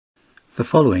The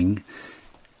following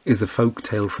is a folk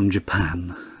tale from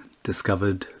Japan,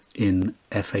 discovered in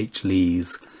F.H.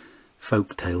 Lee's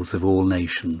Folk Tales of All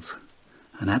Nations,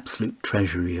 an absolute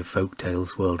treasury of folk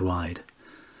tales worldwide.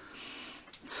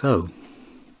 So,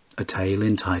 a tale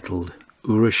entitled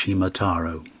Urashima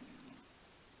Taro.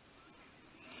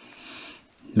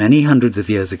 Many hundreds of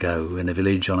years ago, in a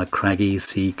village on a craggy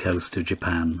sea coast of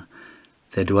Japan,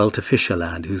 there dwelt a fisher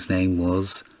lad whose name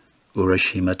was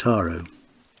Urashima Taro.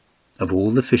 Of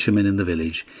all the fishermen in the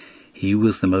village, he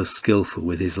was the most skilful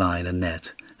with his line and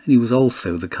net, and he was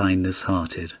also the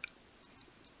kindest-hearted.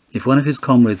 If one of his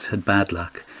comrades had bad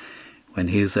luck, when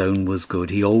his own was good,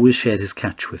 he always shared his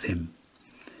catch with him,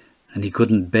 and he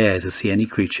couldn't bear to see any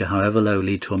creature, however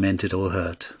lowly, tormented or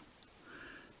hurt.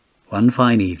 One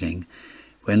fine evening,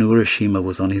 when Urashima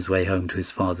was on his way home to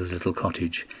his father's little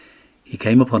cottage, he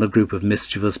came upon a group of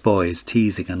mischievous boys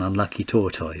teasing an unlucky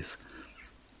tortoise.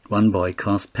 One boy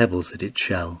cast pebbles at its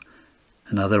shell,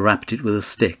 another rapped it with a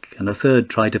stick, and a third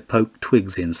tried to poke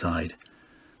twigs inside.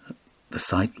 The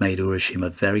sight made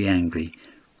Urashima very angry.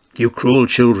 "You cruel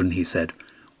children," he said,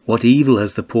 "what evil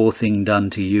has the poor thing done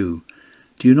to you?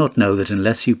 Do you not know that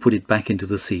unless you put it back into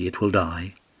the sea it will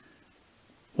die?"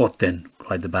 "What then?"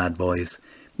 cried the bad boys.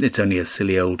 "It's only a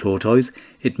silly old tortoise.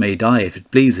 It may die if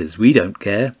it pleases. We don't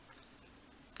care."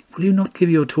 "Will you not give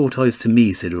your tortoise to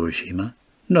me?" said Urashima.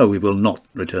 "No, we will not,"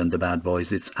 returned the bad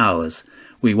boys. "It's ours.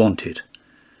 We want it."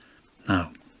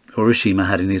 Now, Urashima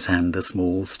had in his hand a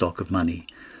small stock of money,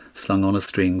 slung on a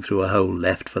string through a hole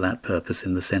left for that purpose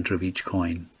in the centre of each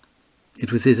coin.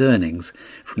 It was his earnings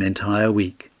for an entire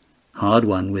week, hard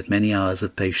won with many hours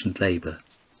of patient labour.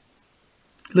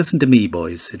 "Listen to me,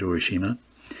 boys," said Urashima.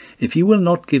 "If you will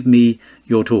not give me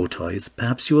your tortoise,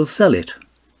 perhaps you will sell it."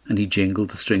 And he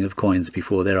jingled the string of coins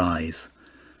before their eyes.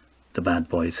 The bad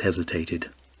boys hesitated.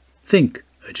 "Think,"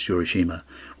 urged Urashima,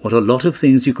 "what a lot of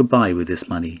things you could buy with this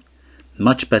money.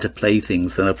 Much better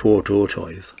playthings than a poor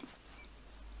tortoise."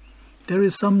 "There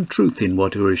is some truth in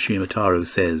what Urashima Taro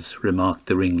says," remarked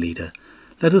the ringleader.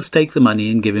 "Let us take the money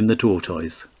and give him the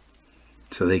tortoise."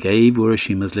 So they gave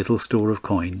Urashima's little store of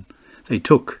coin. They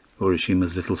took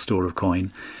Urashima's little store of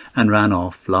coin and ran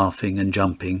off, laughing and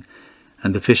jumping,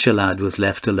 and the fisher lad was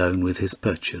left alone with his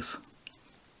purchase.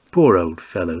 "Poor old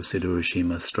fellow," said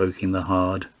Urashima, stroking the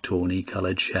hard,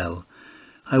 tawny-coloured shell.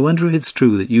 "I wonder if it's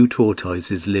true that you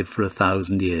tortoises live for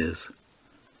 1,000 years.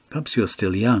 Perhaps you're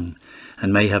still young,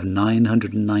 and may have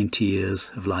 990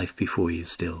 years of life before you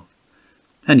still.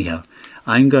 Anyhow,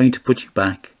 I'm going to put you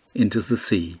back into the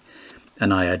sea,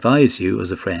 and I advise you,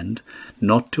 as a friend,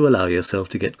 not to allow yourself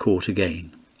to get caught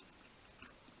again."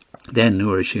 Then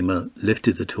Urashima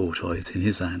lifted the tortoise in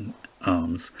his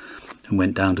arms and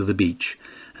went down to the beach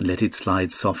and let it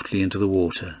slide softly into the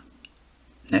water.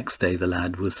 Next day the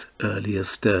lad was early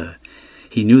astir.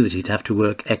 He knew that he'd have to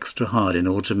work extra hard in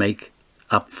order to make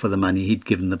up for the money he'd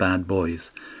given the bad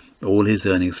boys. All his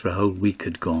earnings for a whole week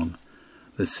had gone.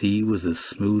 The sea was as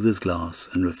smooth as glass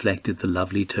and reflected the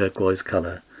lovely turquoise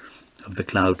colour of the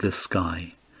cloudless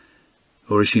sky.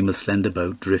 Urashima's slender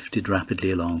boat drifted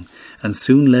rapidly along and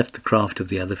soon left the craft of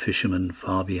the other fishermen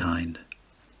far behind.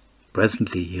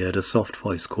 Presently he heard a soft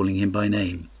voice calling him by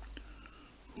name.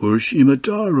 "Urashima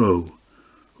Taro!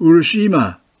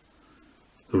 Urashima!"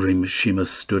 Urashima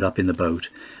stood up in the boat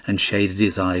and shaded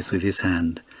his eyes with his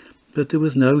hand, but there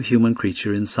was no human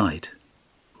creature in sight.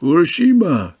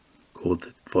 "Urashima!" called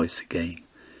the voice again.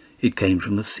 It came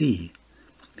from the sea,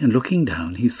 and looking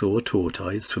down he saw a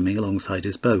tortoise swimming alongside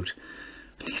his boat,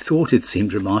 and he thought it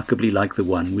seemed remarkably like the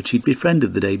one which he'd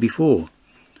befriended the day before.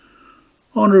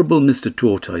 "Honourable Mr.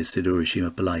 Tortoise," said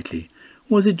Urashima politely,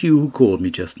 "was it you who called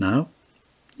me just now?"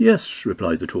 "Yes,"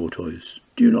 replied the tortoise.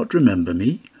 "Do you not remember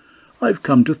me? I've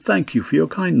come to thank you for your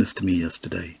kindness to me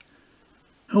yesterday."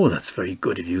 "Oh, that's very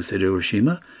good of you," said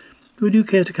Urashima. "Would you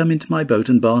care to come into my boat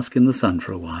and bask in the sun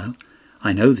for a while?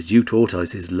 I know that you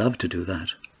tortoises love to do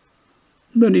that."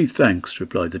 "Many thanks,"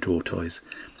 replied the tortoise,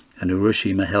 and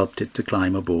Urashima helped it to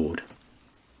climb aboard.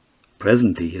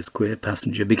 Presently his queer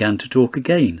passenger began to talk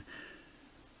again.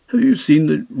 "Have you seen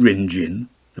the Rinjin,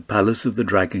 the palace of the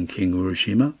Dragon King,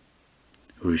 Urashima?"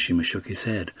 Urashima shook his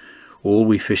head. "All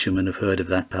we fishermen have heard of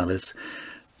that palace,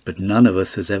 but none of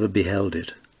us has ever beheld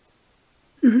it."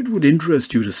 "If it would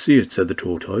interest you to see it," said the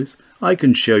tortoise, "I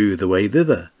can show you the way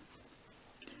thither."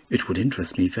 "It would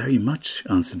interest me very much,"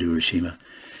 answered Urashima,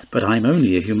 "but I'm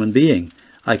only a human being.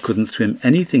 I couldn't swim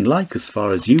anything like as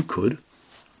far as you could."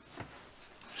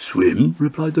 "Swim?"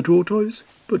 replied the tortoise.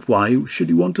 "But why should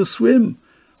you want to swim?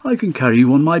 I can carry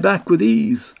you on my back with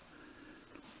ease."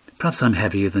 "Perhaps I'm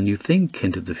heavier than you think,"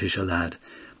 hinted the fisher lad.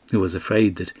 who was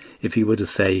afraid that if he were to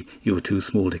say, "You are too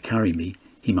small to carry me,"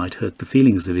 he might hurt the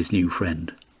feelings of his new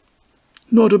friend.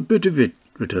 "Not a bit of it,"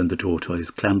 returned the tortoise,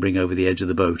 clambering over the edge of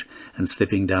the boat and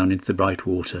slipping down into the bright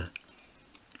water.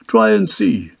 "Try and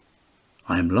see.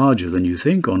 I am larger than you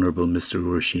think, Honourable Mr.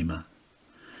 Urashima."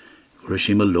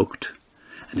 Urashima looked,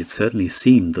 and it certainly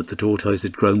seemed that the tortoise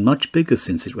had grown much bigger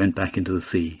since it went back into the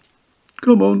sea.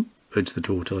 "Come on," urged the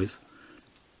tortoise.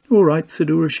 "All right," said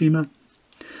Urashima.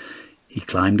 He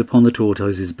climbed upon the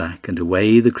tortoise's back, and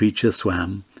away the creature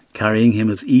swam, carrying him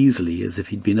as easily as if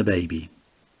he'd been a baby.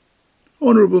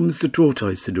 "Honourable Mr.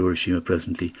 Tortoise," said Urashima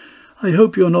presently, "I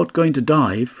hope you're not going to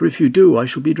dive, for if you do I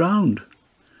shall be drowned."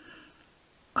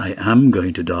 "I am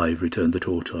going to dive," returned the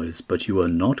tortoise, "but you are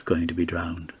not going to be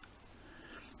drowned."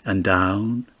 And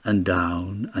down and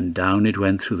down and down it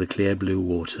went through the clear blue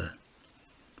water.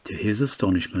 To his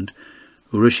astonishment,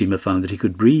 Urashima found that he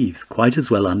could breathe quite as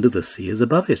well under the sea as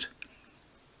above it.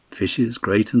 Fishes,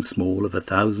 great and small, of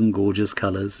 1,000 gorgeous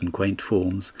colours and quaint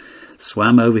forms,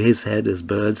 swam over his head as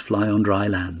birds fly on dry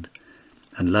land,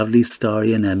 and lovely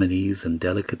starry anemones and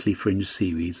delicately fringed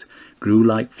seaweeds grew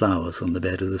like flowers on the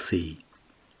bed of the sea.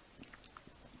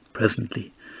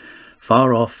 Presently,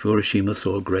 far off, Urashima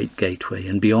saw a great gateway,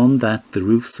 and beyond that the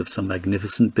roofs of some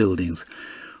magnificent buildings,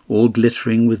 all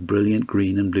glittering with brilliant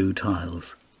green and blue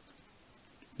tiles.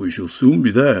 "We shall soon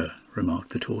be there," remarked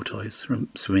the tortoise,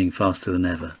 swimming faster than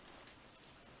ever.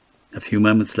 A few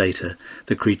moments later,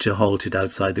 the creature halted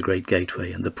outside the great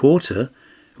gateway, and the porter,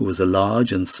 who was a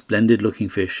large and splendid-looking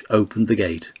fish, opened the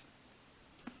gate.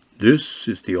 "This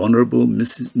is the Honourable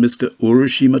Mr.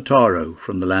 Urashima Taro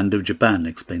from the land of Japan,"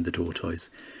 explained the tortoise.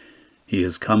 "He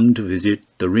has come to visit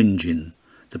the Rinjin,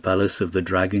 the palace of the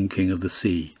Dragon King of the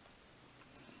Sea."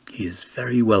 "He is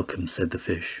very welcome," said the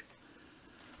fish.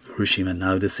 Urashima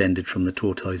now descended from the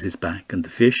tortoise's back, and the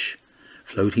fish,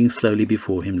 floating slowly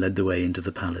before him, led the way into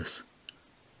the palace.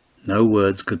 No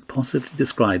words could possibly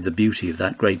describe the beauty of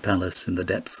that great palace in the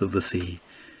depths of the sea.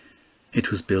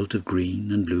 It was built of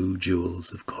green and blue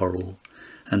jewels, of coral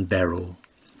and beryl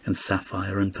and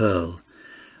sapphire and pearl,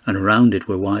 and around it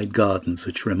were wide gardens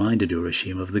which reminded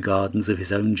Urashima of the gardens of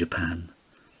his own Japan.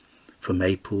 For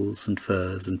maples and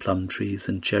firs and plum trees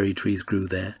and cherry trees grew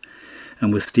there,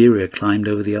 and wisteria climbed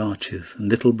over the arches, and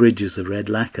little bridges of red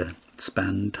lacquer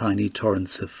spanned tiny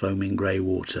torrents of foaming grey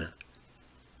water.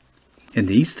 In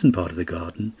the eastern part of the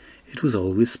garden it was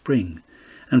always spring,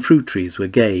 and fruit trees were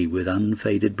gay with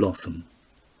unfaded blossom.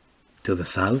 To the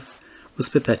south was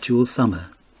perpetual summer.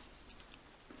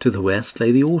 To the west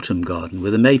lay the autumn garden,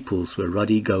 where the maples were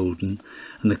ruddy golden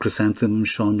and the chrysanthemums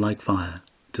shone like fire.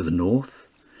 To the north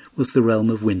was the realm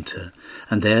of winter,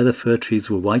 and there the fir trees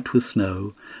were white with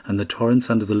snow, and the torrents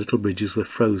under the little bridges were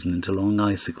frozen into long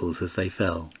icicles as they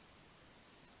fell.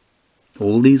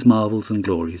 All these marvels and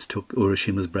glories took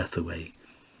Urashima's breath away,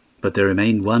 but there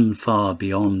remained one far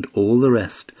beyond all the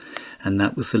rest, and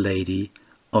that was the lady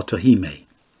Otohime,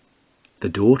 the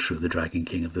daughter of the Dragon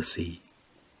King of the Sea.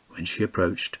 When she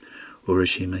approached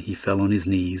Urashima, he fell on his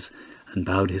knees and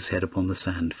bowed his head upon the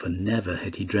sand, for never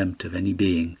had he dreamt of any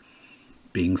being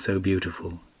so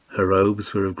beautiful. Her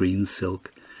robes were of green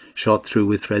silk, shot through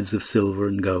with threads of silver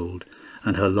and gold,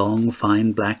 and her long,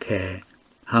 fine black hair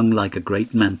hung like a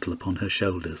great mantle upon her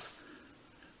shoulders.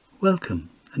 "Welcome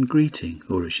and greeting,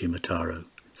 Urashima Taro,"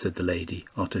 said the lady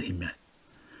Otohime.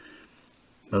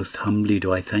 "Most humbly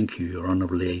do I thank you, your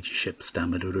honourable ladyship,"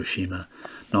 stammered Urashima,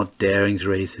 not daring to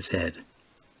raise his head.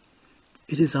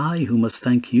 "It is I who must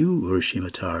thank you,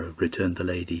 Urashima Taro," returned the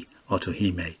lady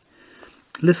Otohime.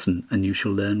 "Listen, and you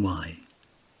shall learn why.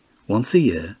 Once a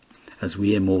year, as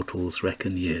we immortals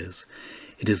reckon years,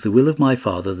 it is the will of my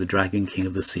father, the Dragon King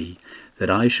of the Sea, that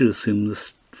I should assume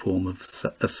the form of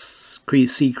a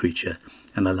sea creature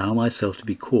and allow myself to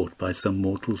be caught by some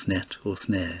mortal's net or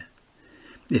snare.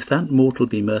 If that mortal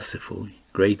be merciful,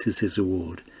 great is his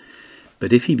reward,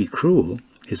 but if he be cruel,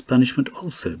 his punishment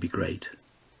also be great.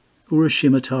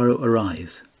 Urashima Taro,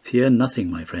 arise. Fear nothing,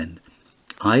 my friend.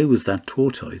 I was that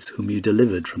tortoise whom you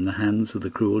delivered from the hands of the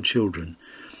cruel children,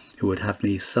 who would have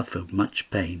me suffer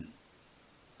much pain."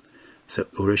 So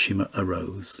Urashima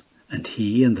arose, and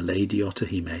he and the lady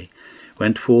Otohime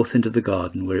went forth into the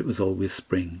garden, where it was always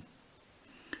spring.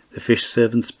 The fish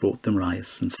servants brought them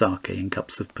rice and sake in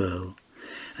cups of pearl,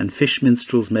 and fish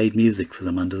minstrels made music for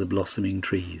them under the blossoming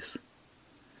trees.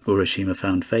 Urashima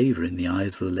found favour in the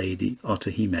eyes of the lady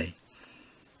Otohime.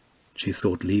 She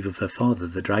sought leave of her father,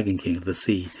 the Dragon King of the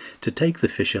Sea, to take the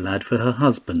fisher lad for her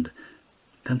husband,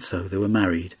 and so they were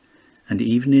married, and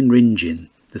even in Rinjin,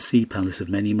 the sea palace of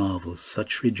many marvels,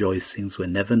 such rejoicings were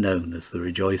never known as the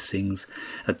rejoicings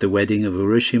at the wedding of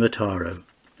Urashima Taro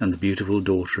and the beautiful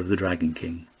daughter of the Dragon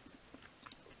King.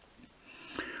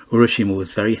 Urashima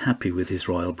was very happy with his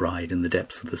royal bride in the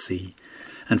depths of the sea,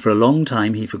 and for a long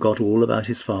time he forgot all about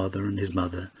his father and his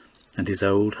mother and his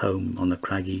old home on the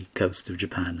craggy coast of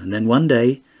Japan. And then one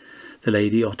day the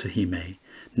Lady Otohime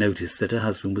noticed that her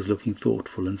husband was looking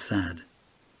thoughtful and sad.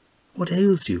 "What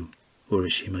ails you,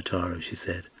 Urashima Taro?" she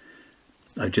said.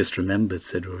 "I've just remembered,"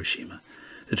 said Urashima,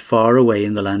 "that far away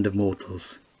in the land of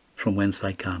mortals, from whence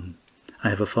I come, I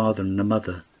have a father and a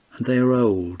mother, and they are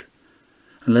old.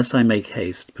 Unless I make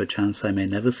haste, perchance I may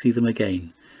never see them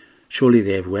again. Surely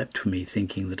they have wept for me,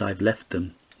 thinking that I've left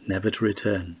them, never to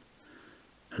return."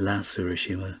 "Alas,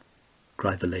 Urashima,"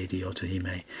 cried the Lady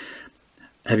Otohime,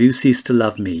 "have you ceased to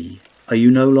love me? Are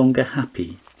you no longer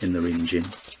happy in the Rinjin?"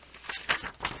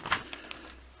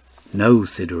 "No,"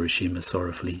 said Urashima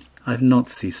sorrowfully, "I have not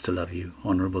ceased to love you,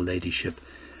 honourable ladyship.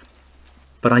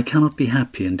 But I cannot be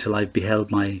happy until I've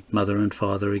beheld my mother and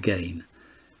father again.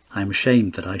 I am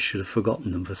ashamed that I should have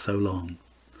forgotten them for so long.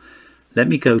 Let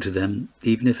me go to them,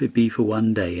 even if it be for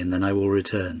one day, and then I will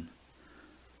return."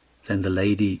 Then the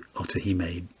Lady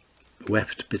Otohime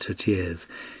wept bitter tears.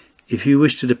 "If you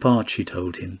wish to depart," she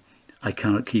told him, "I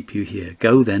cannot keep you here.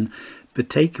 Go then, but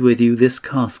take with you this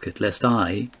casket, lest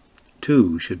I,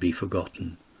 too, should be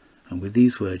forgotten." And with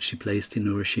these words she placed in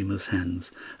Urashima's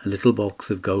hands a little box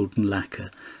of golden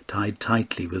lacquer, tied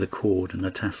tightly with a cord and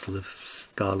a tassel of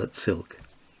scarlet silk.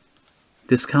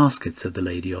 "This casket," said the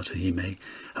Lady Otohime,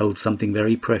 "holds something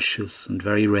very precious and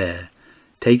very rare.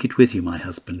 Take it with you, my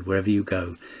husband, wherever you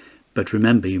go. But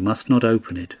remember, you must not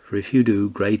open it, for if you do,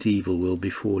 great evil will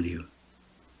befall you."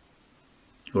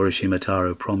 Urashima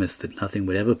Taro promised that nothing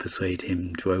would ever persuade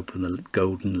him to open the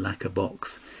golden lacquer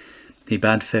box. He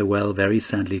bade farewell very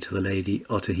sadly to the Lady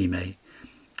Otohime,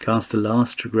 cast a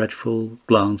last regretful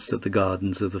glance at the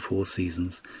gardens of the Four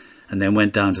Seasons, and then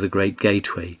went down to the great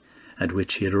gateway at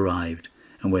which he had arrived,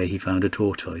 and where he found a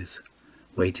tortoise,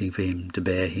 waiting for him to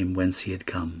bear him whence he had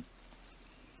come.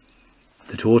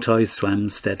 The tortoise swam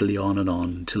steadily on and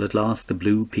on, till at last the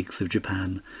blue peaks of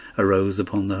Japan arose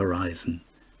upon the horizon.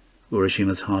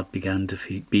 Urashima's heart began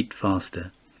to beat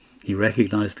faster. He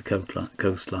recognized the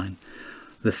coastline,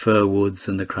 the fir woods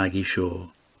and the craggy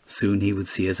shore. Soon he would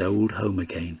see his old home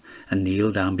again, and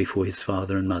kneel down before his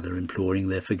father and mother, imploring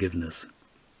their forgiveness.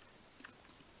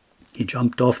 He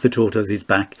jumped off the tortoise's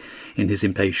back in his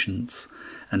impatience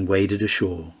and waded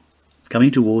ashore.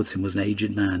 Coming towards him was an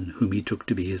aged man whom he took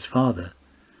to be his father.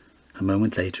 A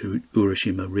moment later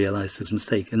Urashima realized his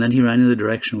mistake, and then he ran in the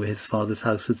direction where his father's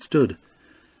house had stood.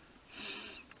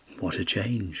 What a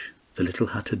change! The little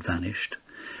hut had vanished,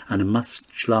 and a much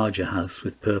larger house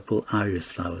with purple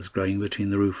iris flowers growing between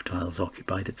the roof tiles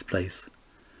occupied its place.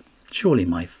 "Surely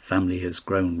my family has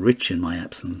grown rich in my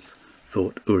absence,"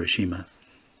 thought Urashima.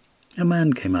 A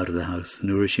man came out of the house, and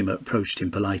Urashima approached him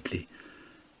politely.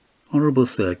 "Honourable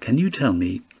sir, can you tell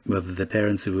me whether the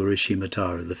parents of Urashima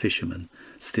Taro, the fisherman,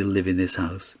 still live in this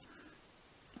house?"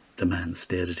 The man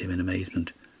stared at him in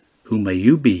amazement. "Who may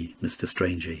you be, Mr.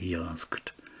 Stranger?" he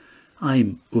asked.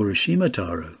 "I'm Urashima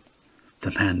Taro."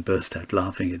 The man burst out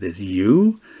laughing at this.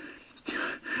 "You?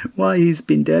 Why, he's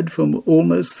been dead for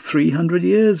almost 300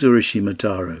 years, Urashima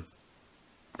Taro."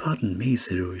 "Pardon me,"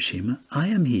 said Urashima, "I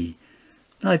am he.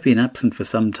 I've been absent for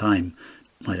some time.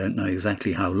 I don't know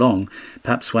exactly how long,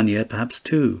 perhaps 1 year, perhaps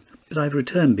 2, but I've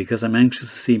returned because I'm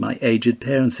anxious to see my aged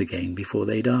parents again before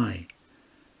they die."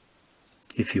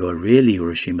 "If you are really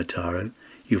Urashima Taro,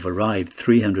 you've arrived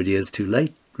 300 years too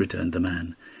late," returned the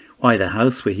man. "Why, the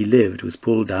house where he lived was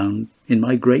pulled down in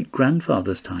my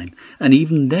great-grandfather's time, and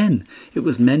even then it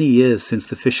was many years since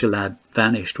the fisher lad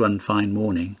vanished one fine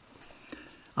morning.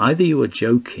 Either you are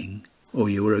joking, or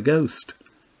you are a ghost."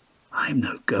 "I'm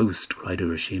no ghost," cried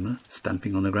Urashima,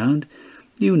 stamping on the ground.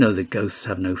 "You know that ghosts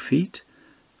have no feet.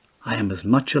 I am as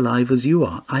much alive as you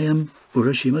are. I am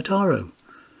Urashima Taro."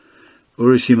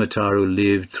 "Urashima Taro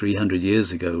lived 300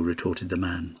 years ago," retorted the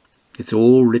man. "It's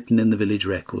all written in the village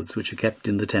records, which are kept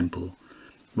in the temple.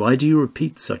 Why do you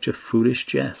repeat such a foolish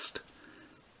jest?"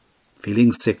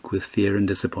 Feeling sick with fear and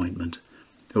disappointment,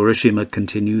 Urashima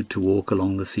continued to walk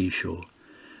along the seashore.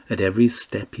 At every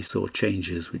step he saw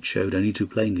changes which showed only too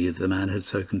plainly that the man had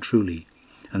spoken truly,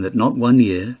 and that not 1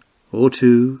 year, or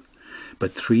 2,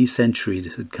 but 3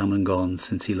 centuries had come and gone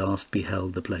since he last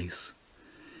beheld the place.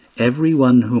 "Every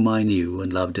one whom I knew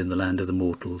and loved in the land of the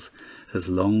mortals has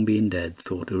long been dead,"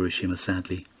 thought Urashima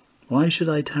sadly. "Why should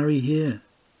I tarry here?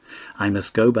 I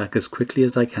must go back as quickly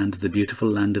as I can to the beautiful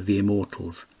land of the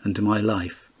immortals, and to my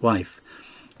wife,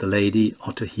 the Lady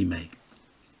Otohime."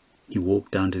 He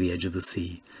walked down to the edge of the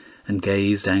sea, and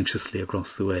gazed anxiously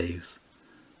across the waves.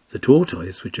 The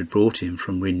tortoise which had brought him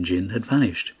from Rinjin had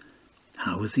vanished.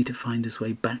 How was he to find his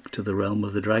way back to the realm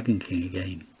of the Dragon King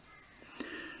again?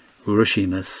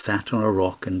 Urashima sat on a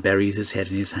rock and buried his head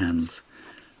in his hands.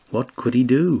 What could he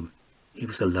do? He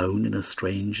was alone in a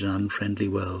strange and unfriendly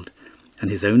world, and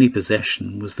his only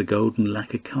possession was the golden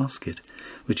lacquer casket,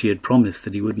 which he had promised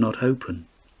that he would not open.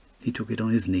 He took it on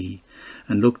his knee,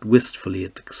 and looked wistfully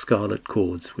at the scarlet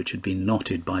cords which had been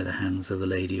knotted by the hands of the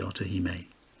Lady Otohime.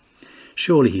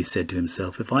 Surely, he said to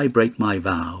himself, if I break my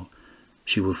vow,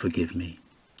 she will forgive me.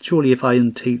 Surely if I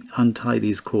untie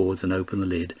these cords and open the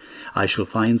lid, I shall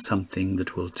find something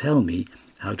that will tell me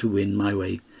how to win my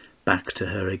way back to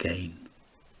her again.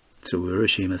 So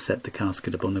Urashima set the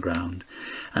casket upon the ground,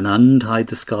 and untied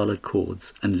the scarlet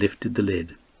cords, and lifted the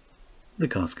lid. The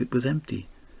casket was empty,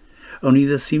 only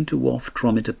there seemed to waft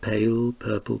from it a pale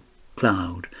purple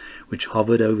cloud, which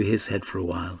hovered over his head for a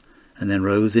while, and then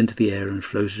rose into the air and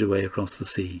floated away across the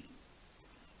sea.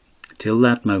 Till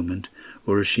that moment,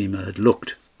 Urashima had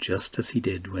looked just as he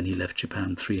did when he left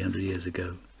Japan 300 years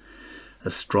ago.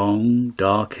 A strong,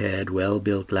 dark-haired,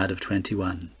 well-built lad of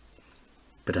 21.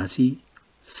 But as he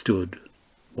stood,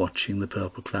 watching the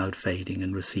purple cloud fading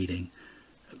and receding,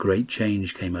 a great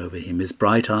change came over him. His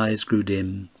bright eyes grew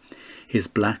dim, his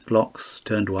black locks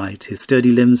turned white, his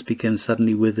sturdy limbs became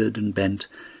suddenly withered and bent,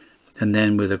 and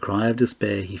then, with a cry of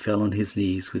despair, he fell on his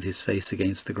knees with his face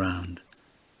against the ground.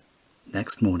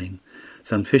 Next morning,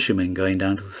 some fishermen going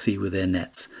down to the sea with their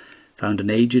nets found an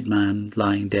aged man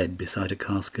lying dead beside a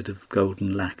casket of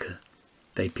golden lacquer.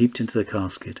 They peeped into the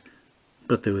casket,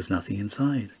 but there was nothing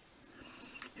inside.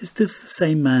 "Is this the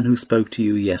same man who spoke to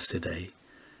you yesterday?"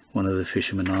 one of the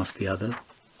fishermen asked the other.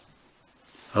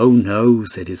 "Oh no,"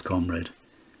 said his comrade.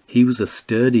 "He was a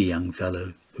sturdy young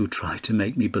fellow who tried to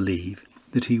make me believe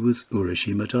that he was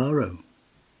Urashima Taro."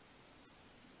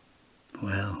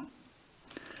 Well,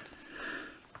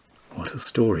 what a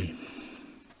story.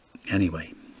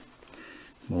 Anyway,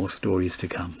 more stories to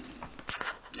come.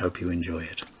 Hope you enjoy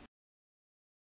it.